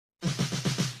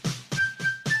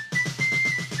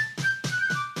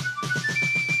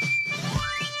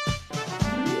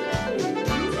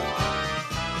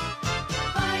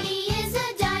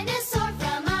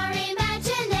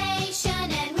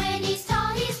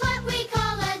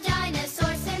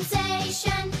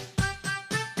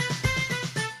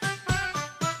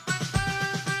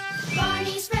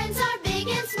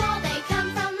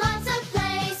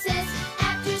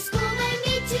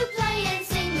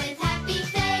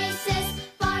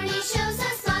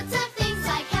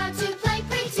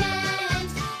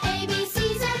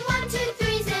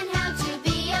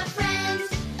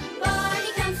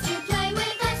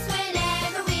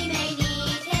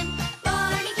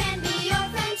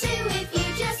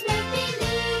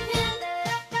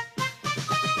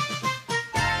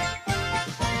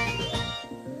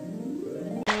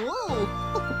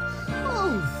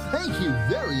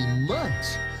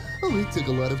It took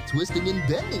a lot of twisting and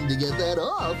bending to get that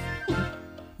off.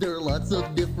 There are lots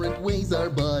of different ways our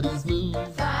bodies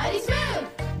move. Bodies move!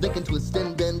 They can twist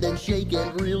and bend and shake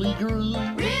and really groove.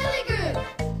 Really groove!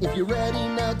 If you're ready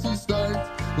now to start,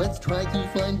 let's try to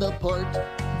find the part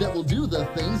that will do the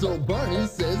things old Barney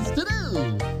says to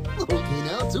do. Okay,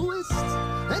 now twist.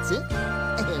 That's it.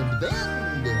 And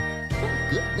bend.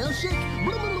 Good, now shake.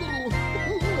 Groove.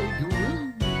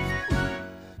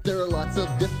 There are lots of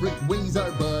different ways our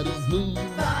bodies move.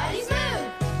 Bodies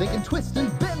move! They can twist and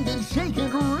bend and shake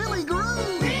and really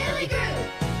groove. Really groove!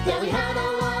 Yeah, we had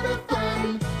a lot of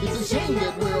fun. It's a shame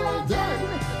that we're all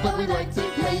done, but we'd like to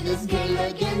play this game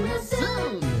again real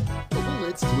soon.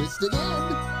 Let's twist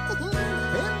again.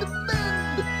 And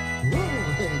bend.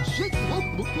 And shake.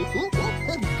 And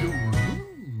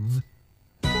groove.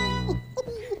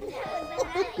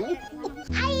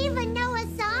 I even know a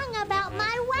song about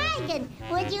my wagon.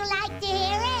 Would you like to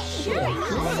hear it? Sure.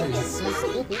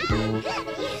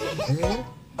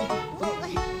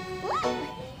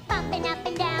 Bumping up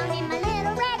and down in my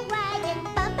little red wagon.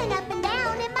 Bumping up and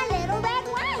down in my little red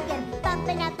wagon.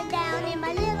 Bumping up and down in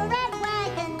my little red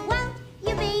wagon. Won't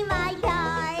you be my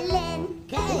darling?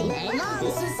 Okay, hang on,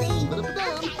 Sissy.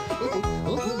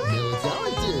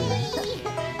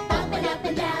 Bumping up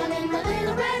and down in my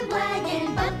little red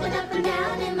wagon. Bumping up and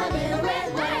down in my little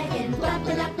red wagon.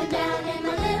 Bumping up and down in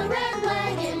my little red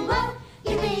wagon. Won't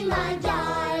you be my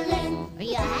darling? Are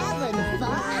you having fun?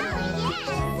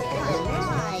 All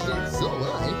right. So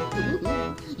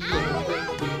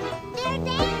They're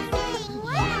dancing!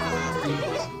 Wow!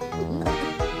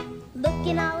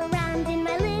 Looking all around in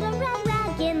my little red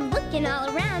wagon. Looking all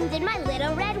around in my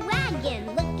little red wagon.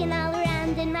 Looking all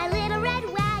around in my little red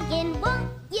wagon. Won't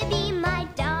you be my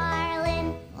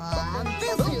darling?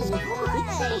 This is great.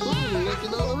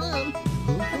 looking all around.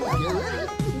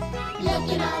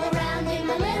 Looking all around in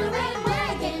my little red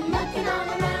wagon. Looking all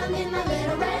around in my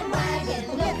little red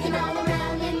wagon. Looking all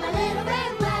around in my little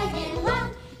red wagon.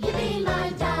 Won't you be my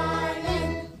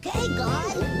darling? Okay,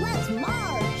 guys, let's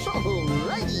march.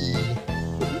 Alrighty.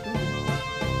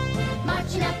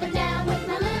 Marching up and down with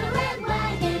my little red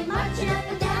wagon. Marching up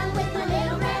and down with my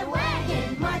little red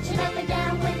wagon. Marching up and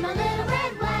down with my little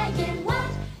red wagon.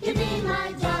 Won't you be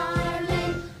my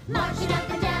darling? Marching up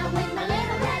and down with my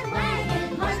little red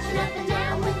wagon. Marching up and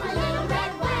down with my little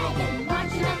red wagon.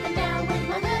 Marching up and down with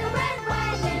my little red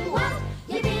wagon. Won't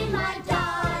you be my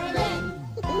darling?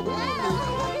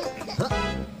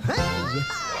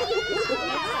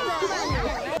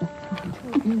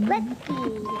 Let's see.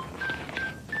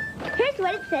 Here's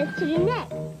what it says to do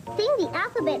next. Sing the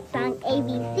alphabet song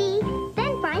ABC,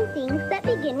 then find things that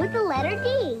begin with the letter D.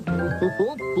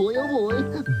 Oh boy,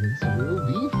 this will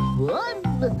be fun.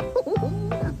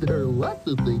 There are lots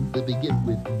of things that begin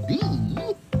with D.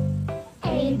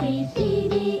 A, B, C,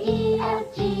 D, E,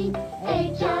 F, G,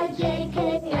 H, I, J, K,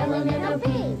 L, M, N, O, P,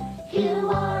 Q,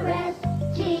 R, S,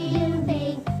 T, U,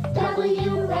 V,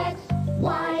 W, X,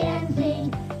 Y, and Z.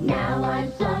 Now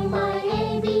I've sung my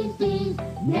ABCs.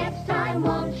 Next time,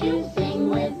 won't you sing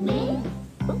with me?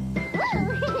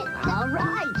 All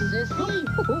right, Sissy.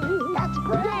 That's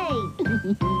great.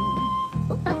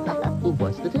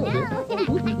 What's the tail?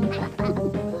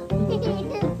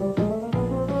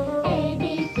 A, B,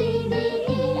 C, D,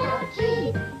 E, F, G,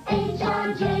 H,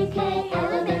 I, J, K, L,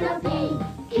 M, N, O, P,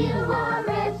 Q, R,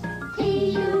 S, T,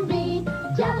 U, V,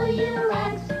 W,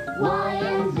 X, Y,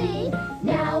 and Z.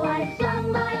 Now I've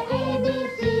sung my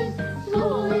ABCs.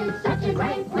 School is such a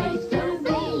great place to be.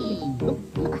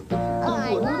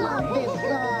 I love this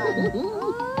song.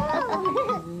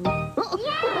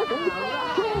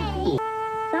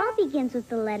 Doll begins with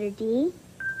the letter D.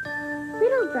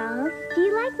 Little dolls, do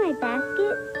you like my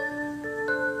basket?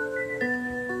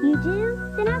 You do?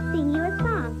 Then I'll sing you a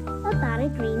song about a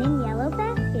green and yellow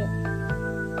basket.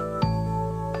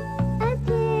 A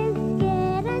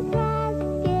tisket, a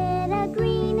casket, a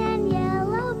green and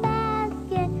yellow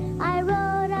basket. I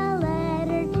wrote a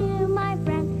letter to my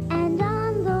friend, and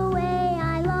on the way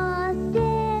I lost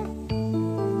it.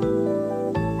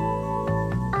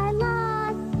 I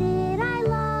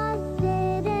lost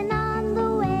it, and on the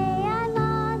way I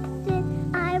lost it.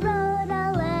 I wrote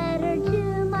a letter to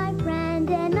my friend,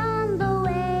 and on the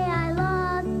way I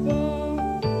lost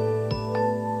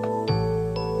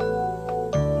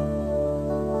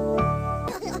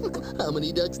it. How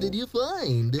many ducks did you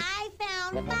find? I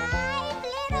found 5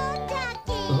 little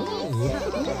duckies.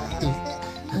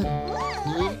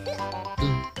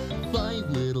 5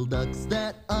 little ducks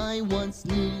that I once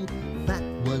knew. Fat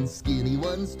ones, skinny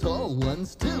ones, tall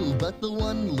ones too. But the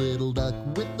one little duck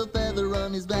with the feather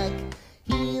on his back,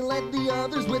 He led the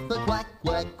others with a quack,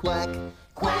 quack, quack.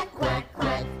 Quack, quack,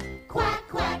 quack. Quack,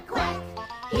 quack, quack.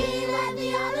 He led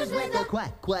the others with a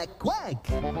Quack, quack, quack.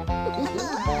 Look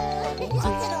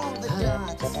at all the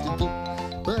dogs.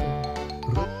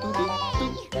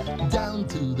 Down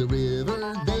to the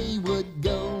river they would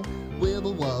go,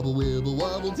 wibble wobble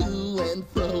to and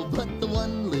fro. But the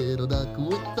one little duck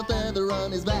with the feather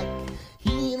on his back,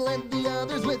 he led the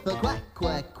others with a quack,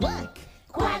 quack, quack.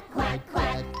 quack, quack,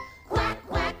 quack. Quack,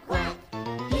 quack, quack.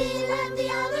 He led the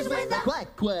others with a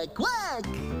Quack, quack, quack.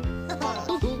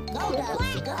 Go,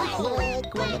 ducks, go. Quack,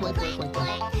 quack, quack, quack,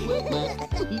 quack,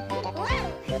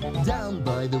 quack. Down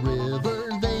by the river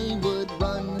they would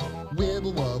run,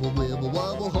 wibble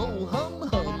wobble, ho hum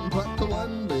hum. But the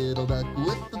one little duck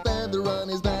with the feather on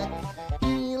his back,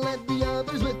 he led the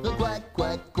others with a quack,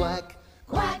 quack, quack.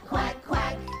 quack, quack,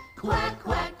 quack. Quack,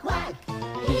 quack, quack.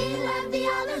 He led the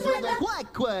others with a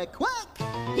Quack, quack, quack.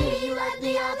 He led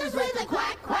the others with a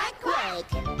quack, quack, quack.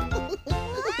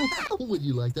 Would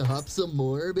you like to hop some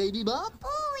more, Baby Bop?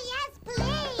 Oh, yes,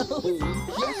 please.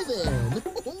 Okay then.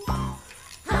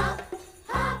 Hop,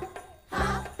 hop,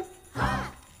 hop,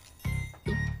 hop.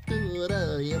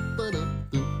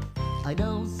 I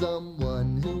know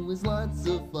someone who is lots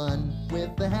of fun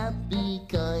with a happy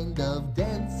kind of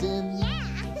dancing.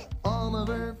 Yeah. All of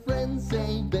her friends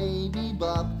say Baby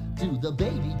Bop to the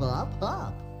Baby Bop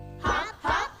hop. Hop,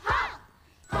 hop, hop.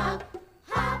 Hop,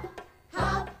 hop,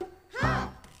 hop, hop.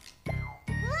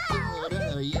 Wow.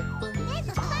 This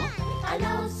is fun. I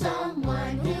know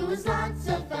someone who is lots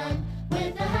of fun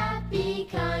with a happy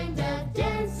kind of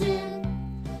dancing.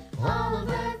 All of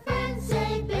her friends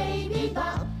say baby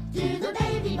bop to the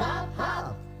baby bop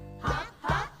hop. Hop,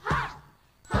 hop, hop.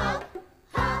 Hop,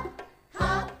 hop,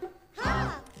 hop,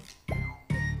 hop.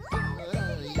 Hop,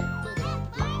 hop, hop.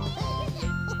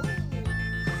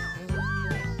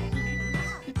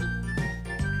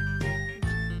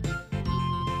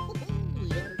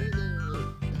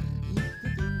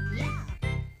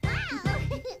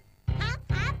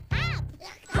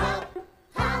 Hop,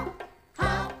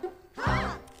 hop, hop.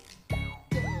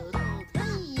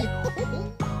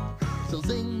 So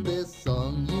sing this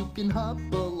song, you can hop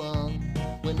along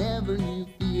whenever you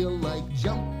feel like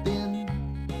jumping.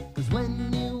 'Cause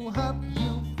when you hop,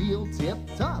 you feel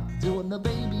tip-top doing the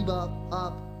Baby Bop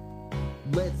hop.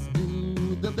 Let's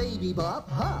do the Baby Bop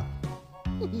hop.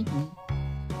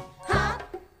 Hop,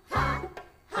 hop,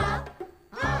 hop,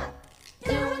 hop.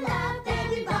 Doing the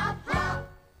baby bop hop.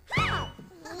 Hop.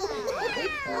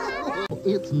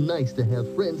 It's nice to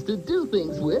have friends to do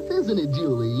things with, isn't it,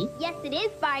 Julie? Yes, it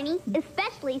is, Barney.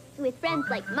 Especially with friends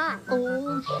like mine.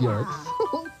 Oh, shucks.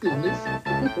 Oh, goodness.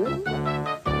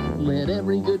 Let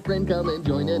every good friend come and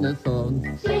join in a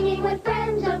song. Singing with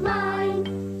friends of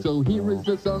mine. So here is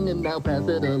the song and now pass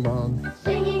it along.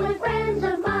 Singing with friends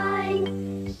of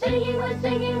mine. Singing with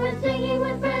friends. Singing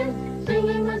with friends.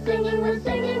 Singing with friends.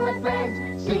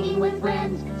 Singing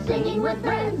with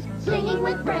friends. Singing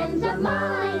with friends of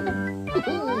mine.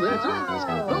 That's right.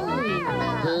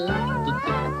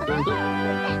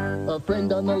 A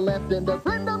friend on the left and a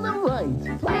friend on the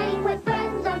right. Playing with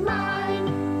friends of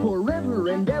mine. Forever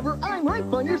and ever, I'm right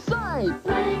by your side.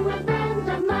 Playing with friends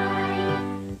of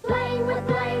mine. Playing with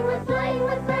friends. Playing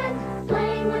with friends.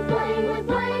 Playing with friends.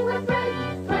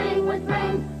 Playing with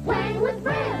friends.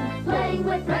 Playing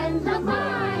with friends of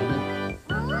mine.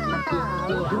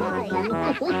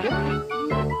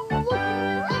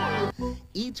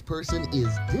 Each person is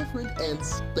different and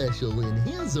special in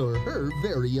his or her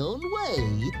very own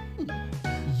way.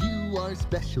 You are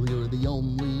special, you're the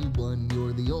only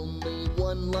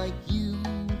one like you.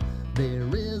 There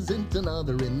isn't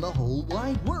another in the whole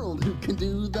wide world who can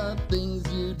do the things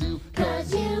you do.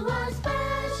 'Cause you are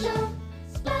special,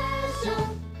 special.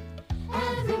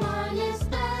 Everyone is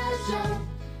special.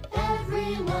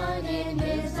 Everyone in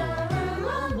his or her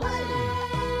own way.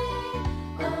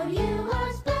 Oh, you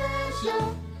are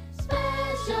special,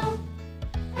 special.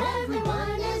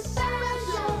 Everyone is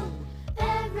special.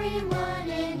 Everyone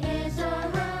in his or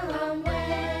her own way.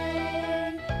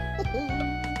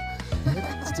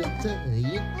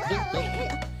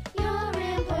 You're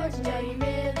important, oh, you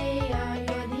really are.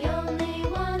 You're the only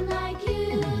one like you.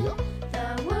 The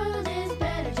world is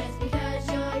better just because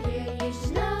you're here. You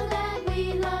should know that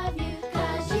we love you.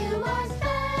 'Cause you are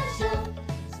special,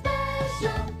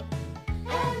 special.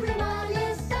 Everyone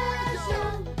is special.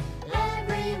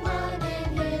 Everyone in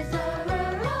his or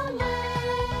her own way.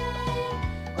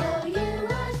 Oh, you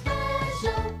are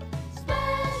special,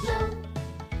 special.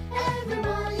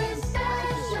 Everyone is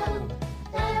special.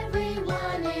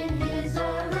 Everyone in his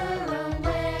or her own way.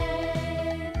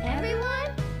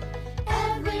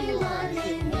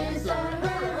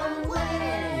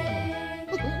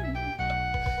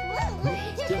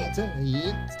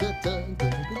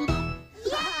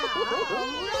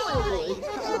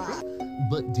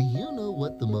 But do you know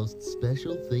what the most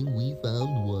special thing we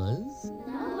found was?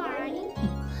 No, Barney.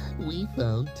 We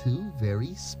found two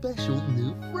very special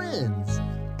new friends,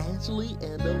 Ashley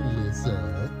and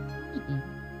Alyssa.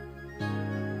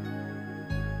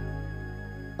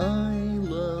 I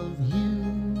love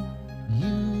you,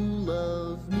 you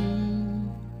love me.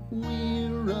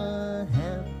 We're a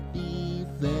happy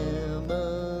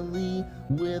family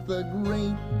with a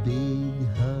great big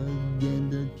hug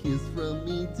and a kiss from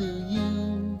me to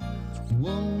you.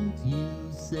 Won't you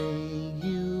say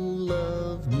you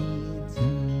love me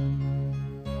too?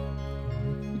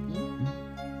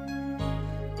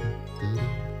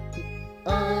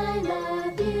 I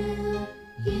love you.